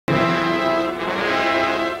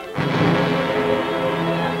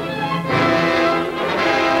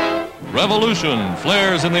Revolution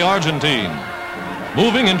flares in the Argentine.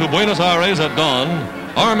 Moving into Buenos Aires at dawn,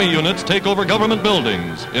 army units take over government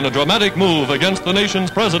buildings in a dramatic move against the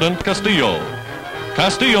nation's President Castillo.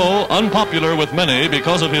 Castillo, unpopular with many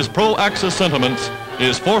because of his pro-Axis sentiments,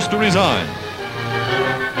 is forced to resign.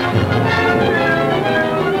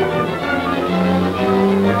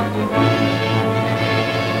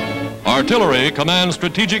 Artillery commands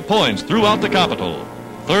strategic points throughout the capital,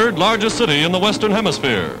 third largest city in the Western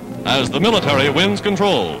Hemisphere, as the military wins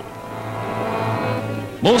control.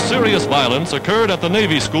 Most serious violence occurred at the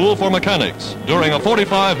Navy School for Mechanics during a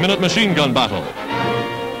 45-minute machine gun battle.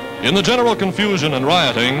 In the general confusion and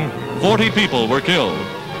rioting, 40 people were killed.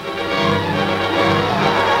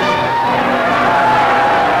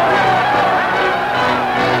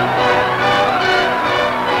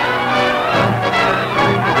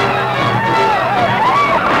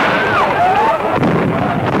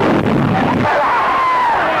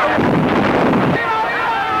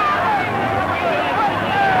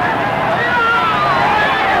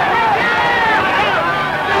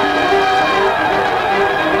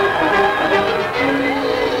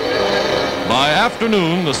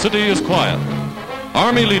 Afternoon, the city is quiet.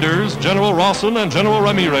 Army leaders, General Rawson and General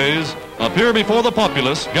Ramirez, appear before the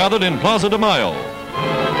populace gathered in Plaza de Mayo.